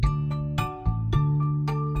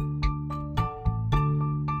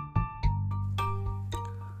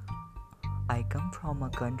from a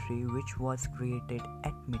country which was created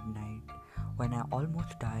at midnight. When I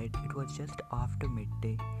almost died, it was just after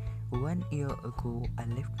midday. 1 year ago, I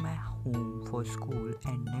left my home for school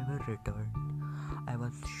and never returned. I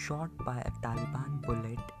was shot by a Taliban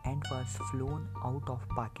bullet and was flown out of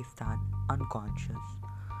Pakistan unconscious.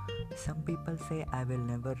 Some people say I will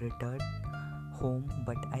never return home,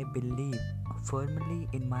 but I believe firmly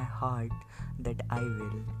in my heart that I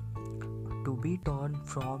will. To be torn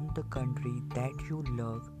from the country that you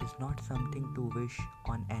love is not something to wish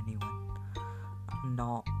on anyone.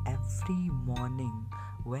 Now, every morning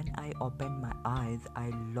when I open my eyes, I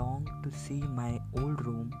long to see my old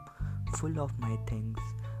room full of my things,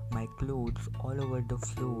 my clothes all over the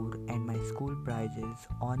floor, and my school prizes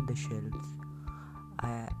on the shelves.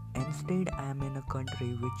 Instead, I am in a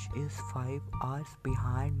country which is 5 hours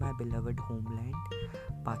behind my beloved homeland,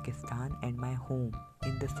 Pakistan, and my home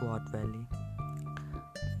in the Swat Valley.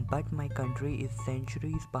 But my country is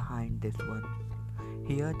centuries behind this one.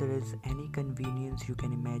 Here, there is any convenience you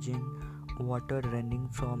can imagine, water running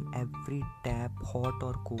from every tap, hot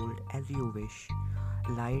or cold, as you wish,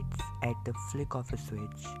 lights at the flick of a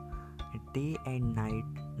switch, day and night,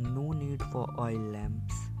 no need for oil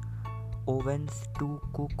lamps. Ovens to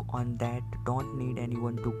cook on that don't need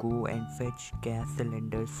anyone to go and fetch gas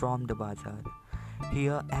cylinders from the bazaar.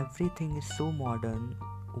 Here everything is so modern,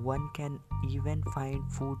 one can even find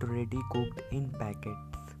food ready cooked in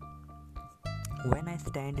packets. When I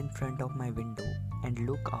stand in front of my window and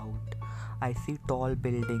look out, I see tall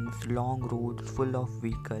buildings, long roads full of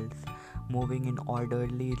vehicles moving in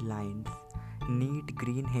orderly lines, neat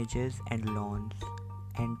green hedges and lawns,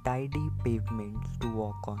 and tidy pavements to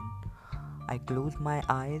walk on. I close my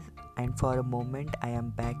eyes and for a moment I am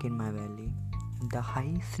back in my valley. The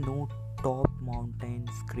high snow-topped mountains,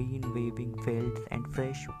 green waving fields and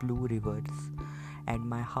fresh blue rivers. And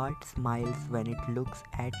my heart smiles when it looks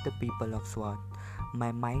at the people of Swat.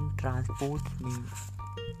 My mind transports me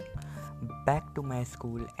back to my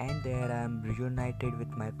school and there I am reunited with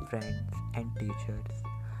my friends and teachers.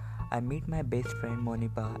 I meet my best friend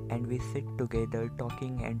Monipa and we sit together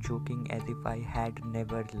talking and joking as if I had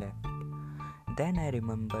never left. Then I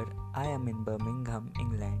remember I am in Birmingham,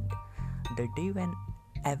 England. The day when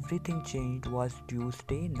everything changed was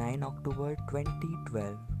Tuesday, 9 October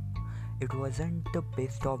 2012. It wasn't the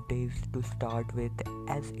best of days to start with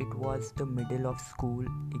as it was the middle of school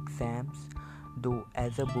exams, though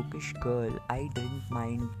as a bookish girl I didn't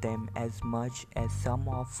mind them as much as some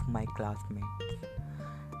of my classmates.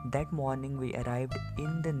 That morning we arrived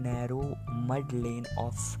in the narrow mud lane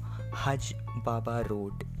of Haj Baba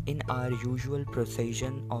Road in our usual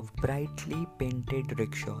procession of brightly painted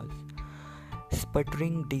rickshaws,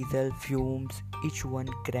 sputtering diesel fumes, each one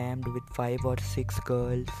crammed with 5 or 6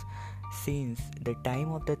 girls. Since the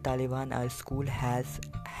time of the Taliban, our school has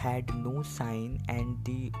had no sign, and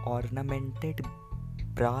the ornamented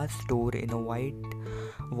brass door in a white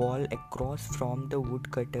wall across from the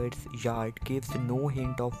woodcutter's yard gives no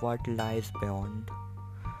hint of what lies beyond.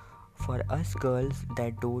 For us girls,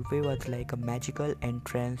 that doorway was like a magical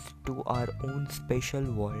entrance to our own special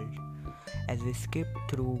world. As we skipped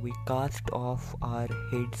through, we cast off our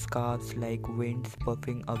headscarves like winds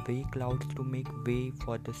puffing away clouds to make way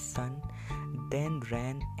for the sun, then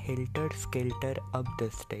ran helter-skelter up the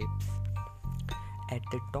steps. At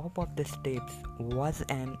the top of the steps was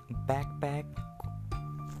an backpacks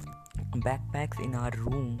in our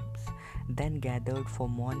rooms, then gathered for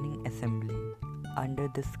morning assembly under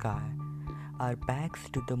the sky, our backs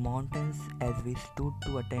to the mountains. As we stood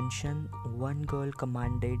to attention, one girl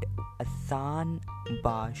commanded Asan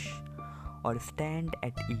Bash, or stand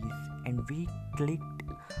at ease, and we clicked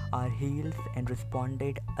our heels and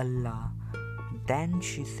responded Allah. Then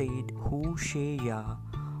she said Hu She Ya,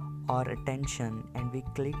 or attention, and we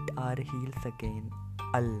clicked our heels again,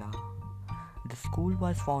 Allah. The school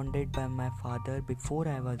was founded by my father before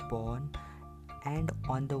I was born, and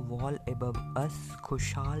on the wall above us,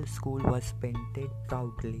 Khushal School was painted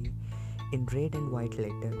proudly in red and white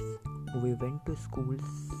letters. We went to school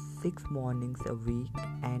 6 mornings a week,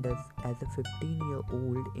 and as a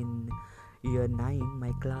 15-year-old in year 9,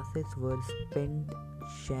 my classes were spent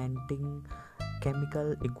chanting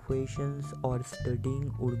chemical equations or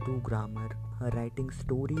studying Urdu grammar, writing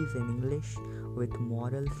stories in English with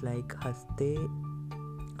morals like Haste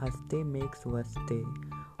makes Vaste,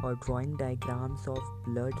 or drawing diagrams of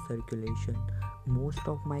blood circulation. Most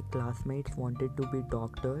of my classmates wanted to be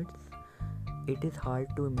doctors. It is hard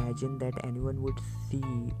to imagine that anyone would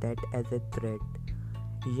see that as a threat.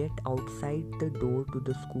 Yet outside the door to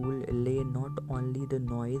the school lay not only the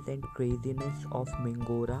noise and craziness of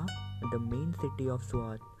Mingora, the main city of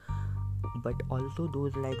Swat, but also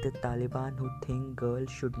those like the Taliban who think girls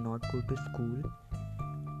should not go to school.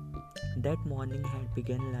 That morning had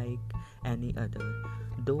begun like any other,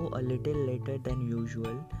 though a little later than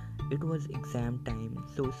usual. It was exam time,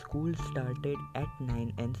 so school started at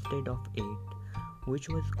 9 instead of 8, which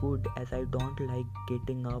was good as I don't like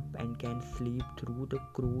getting up and can sleep through the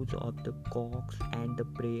crows of the cocks and the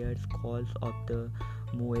prayers calls of the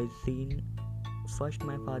muezzin. First,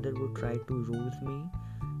 my father would try to rouse me.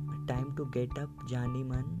 Time to get up, Jani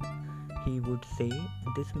man, he would say.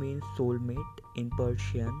 This means soulmate in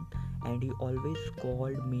Persian, and he always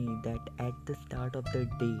called me that at the start of the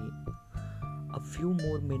day. A few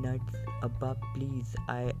more minutes, Abba, please,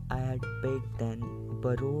 I had begged then.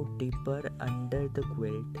 Burrow deeper under the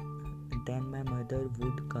quilt. Then my mother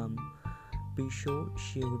would come. Pisho,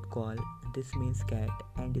 she would call. This means cat,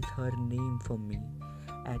 and is her name for me.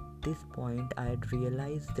 At this point, I had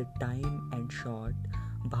realized the time and short.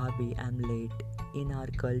 Bhabhi, I'm late. In our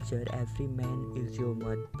culture, every man is your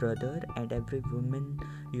brother and every woman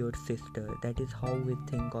your sister. That is how we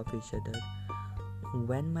think of each other.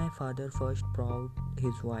 When my father first brought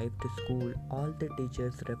his wife to school, all the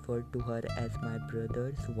teachers referred to her as my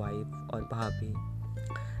brother's wife or Bhabhi.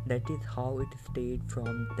 That is how it stayed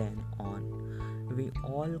from then on. We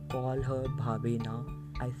all call her Bhabhi now.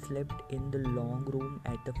 I slept in the long room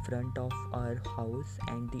at the front of our house,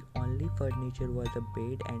 and the only furniture was a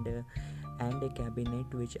bed and a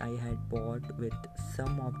cabinet which I had bought with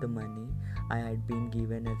some of the money I had been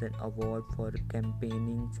given as an award for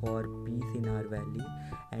campaigning for peace in our valley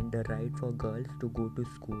and the right for girls to go to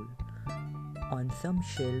school. On some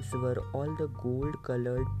shelves were all the gold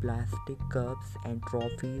colored plastic cups and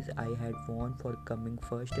trophies I had won for coming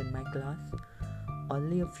first in my class.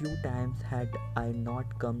 Only a few times had I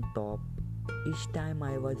not come top. Each time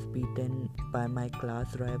I was beaten by my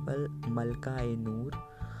class rival Malka-e-Noor.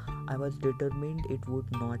 I was determined it would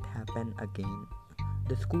not happen again.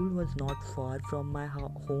 The school was not far from my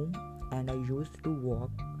home and I used to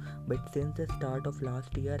walk, but since the start of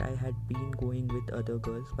last year I had been going with other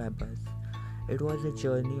girls by bus. It was a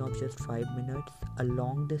journey of just 5 minutes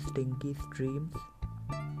along the stinky streams,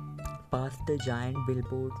 past the giant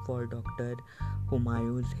billboard for Dr.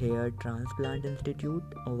 Humayun's Hair Transplant Institute,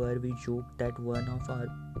 where we joked that one of our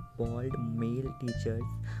bald male teachers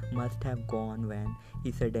must have gone when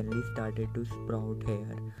he suddenly started to sprout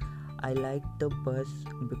hair. I liked the bus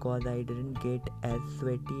because I didn't get as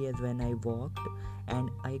sweaty as when I walked, and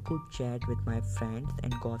I could chat with my friends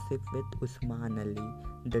and gossip with Usman Ali,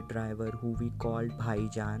 the driver who we called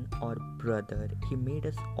Bhaijan or brother. He made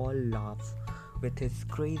us all laugh with his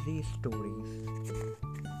crazy stories.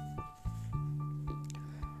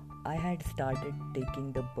 I had started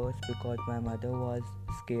taking the bus because my mother was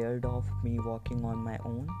scared of me walking on my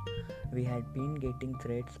own. We had been getting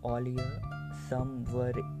threats all year. Some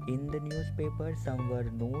were in the newspaper, some were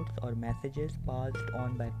notes or messages passed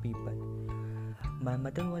on by people. My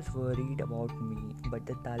mother was worried about me, but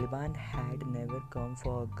the Taliban had never come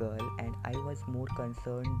for a girl, and I was more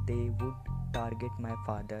concerned they would target my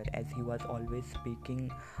father as he was always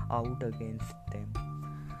speaking out against them.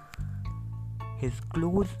 His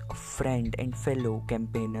close friend and fellow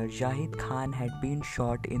campaigner Jahid Khan had been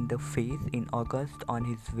shot in the face in August on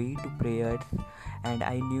his way to prayers, and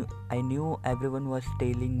I knew everyone was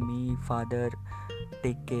telling me, "Father,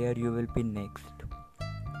 take care, you will be next."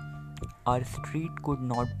 Our street could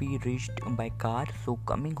not be reached by car, so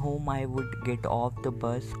coming home I would get off the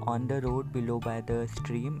bus on the road below by the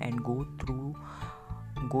stream and go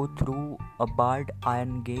through a barred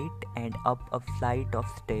iron gate and up a flight of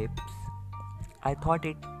steps. I thought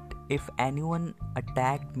if anyone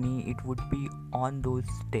attacked me, it would be on those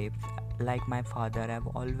steps. Like my father, I've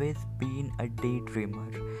always been a daydreamer,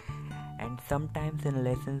 and sometimes in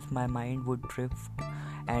lessons my mind would drift,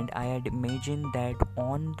 and I had imagined that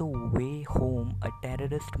on the way home a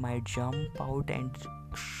terrorist might jump out and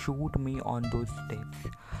shoot me on those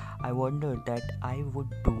steps. I wondered that I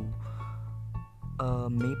would do.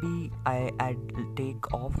 Maybe I'd take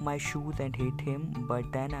off my shoes and hit him,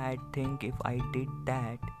 but then I'd think if I did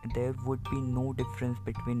that, there would be no difference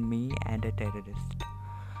between me and a terrorist.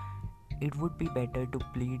 It would be better to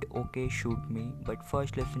plead, "Okay, shoot me, but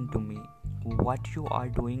first listen to me. What you are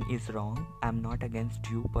doing is wrong. I'm not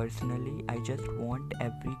against you personally. I just want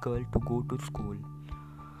every girl to go to school."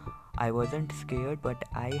 I wasn't scared, but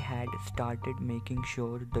I had started making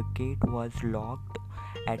sure the gate was locked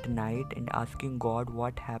at night and asking God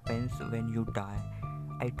what happens when you die.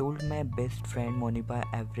 I told my best friend Moniba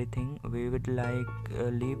everything. We would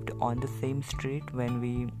lived on the same street when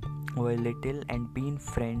we were little and been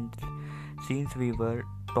friends since we were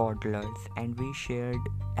toddlers, and we shared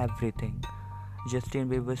everything. Justin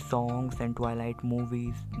Bieber songs and Twilight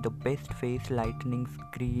movies, the best face lightning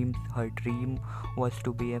screams. Her dream was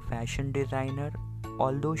to be a fashion designer,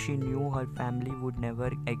 although she knew her family would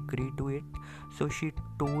never agree to it, so she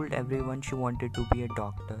told everyone she wanted to be a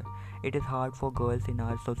doctor. It is hard for girls in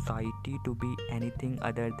our society to be anything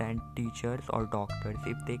other than teachers or doctors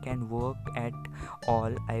if they can work at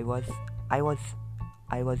all. I was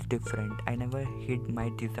I was different. I never hid my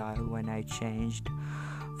desire when I changed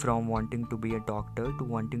from wanting to be a doctor to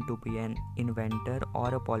wanting to be an inventor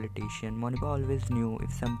or a politician. Monica always knew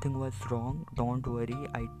if something was wrong. Don't worry,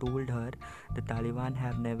 I told her, the Taliban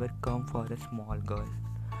have never come for a small girl.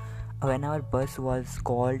 When our bus was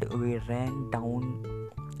called, we ran down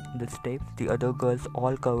the steps. The other girls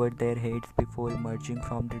all covered their heads before emerging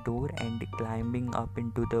from the door and climbing up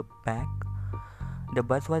into the back. The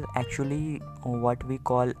bus was actually what we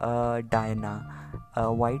call a Diana,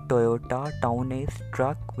 a white Toyota Town Ace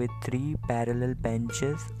truck with three parallel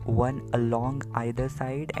benches, one along either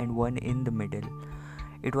side and one in the middle.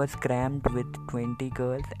 It was crammed with 20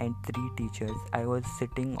 girls and 3 teachers. I was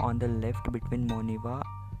sitting on the left between Moniba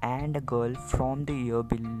and a girl from the year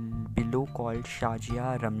below called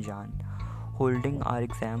Shajia Ramjan, holding our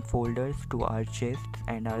exam folders to our chests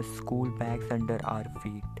and our school bags under our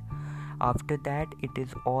feet. After that, it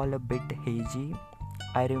is all a bit hazy.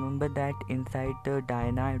 I remember that inside the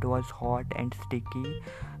Diana it was hot and sticky.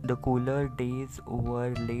 The cooler days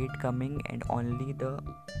were late coming, and only the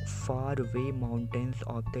faraway mountains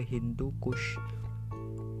of the Hindu Kush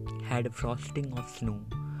had a frosting of snow.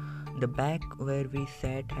 The back where we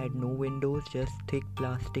sat had no windows, just thick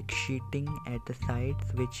plastic sheeting at the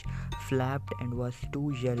sides which flapped and was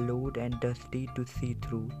too yellowed and dusty to see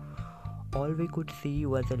through. All we could see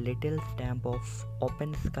was a little stamp of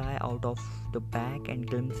open sky out of the back and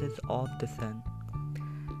glimpses of the sun.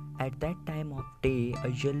 At that time of day, a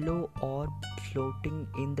yellow orb floating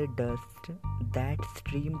in the dust that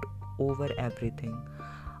streamed over everything.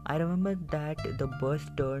 I remember that the bus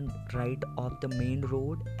turned right off the main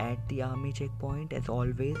road at the army checkpoint as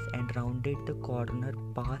always and rounded the corner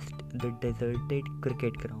past the deserted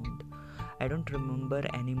cricket ground. I don't remember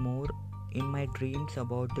anymore. In my dreams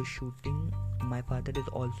about the shooting, my father is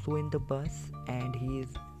also in the bus and he is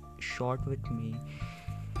shot with me.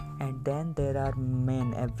 And then there are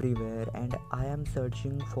men everywhere and I am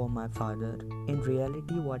searching for my father. In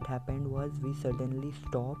reality, what happened was we suddenly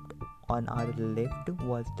stopped. On our left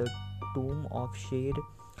was the tomb of Sher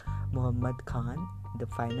Muhammad Khan, the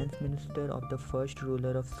finance minister of the first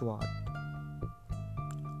ruler of Swat,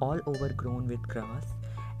 all overgrown with grass,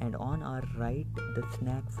 and on our right the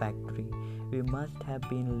snack factory. We must have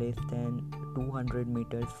been less than 200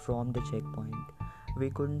 meters from the checkpoint. We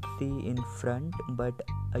couldn't see in front, but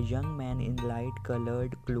a young man in light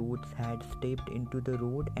colored clothes had stepped into the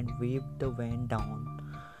road and waved the van down.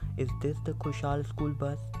 "Is this the Kushal school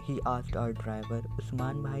bus?" he asked our driver.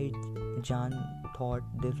 Usman Bhai Jan thought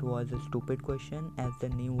this was a stupid question as the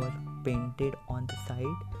name was painted on the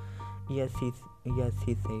side. Yes,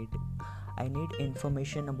 he said. "I need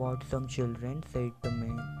information about some children," said the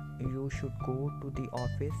man. "You should go to the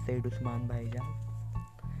office," said Usman Bhaijan.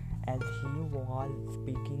 As he was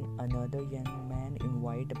speaking, another young man in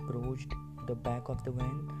white approached the back of the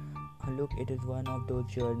van. "Look, it is one of those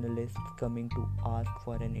journalists coming to ask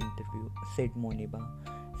for an interview," said Moniba.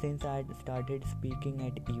 Since I had started speaking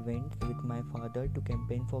at events with my father to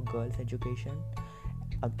campaign for girls' education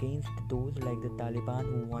against those like the Taliban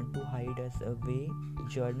who want to hide us away,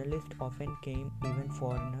 journalists often came, even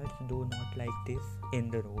foreigners, though not like this,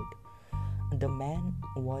 in the road. The man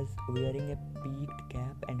was wearing a peaked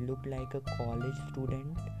cap and looked like a college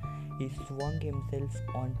student. He swung himself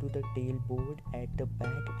onto the tailboard at the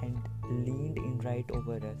back and leaned in right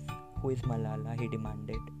over us. "Who is Malala?" he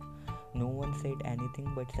demanded. No one said anything,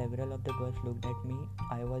 but several of the girls looked at me.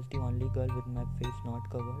 I was the only girl with my face not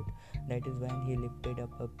covered. That is when he lifted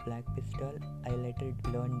up a black pistol. I later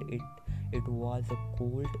learned it was a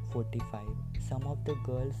Colt 45. Some of the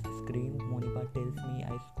girls screamed. Moniba tells me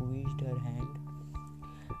I squeezed her hand.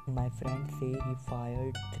 My friends say he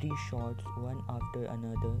fired 3 shots, one after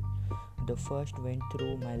another. The first went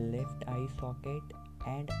through my left eye socket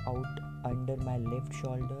and out under my left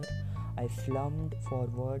shoulder. I slumped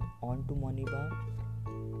forward onto Moniba,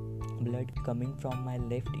 blood coming from my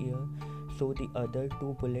left ear, so the other 2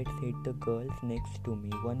 bullets hit the girls next to me.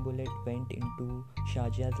 One bullet went into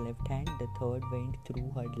Shajia's left hand, the third went through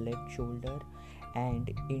her left shoulder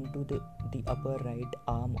and into the upper right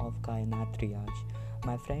arm of Kainat Riaj.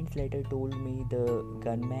 My friends later told me the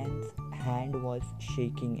gunman's hand was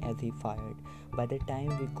shaking as he fired. By the time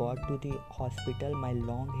we got to the hospital, my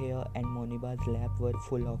long hair and Moniba's lap were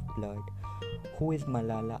full of blood. Who is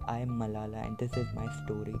Malala? I am Malala, and this is my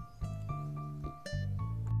story.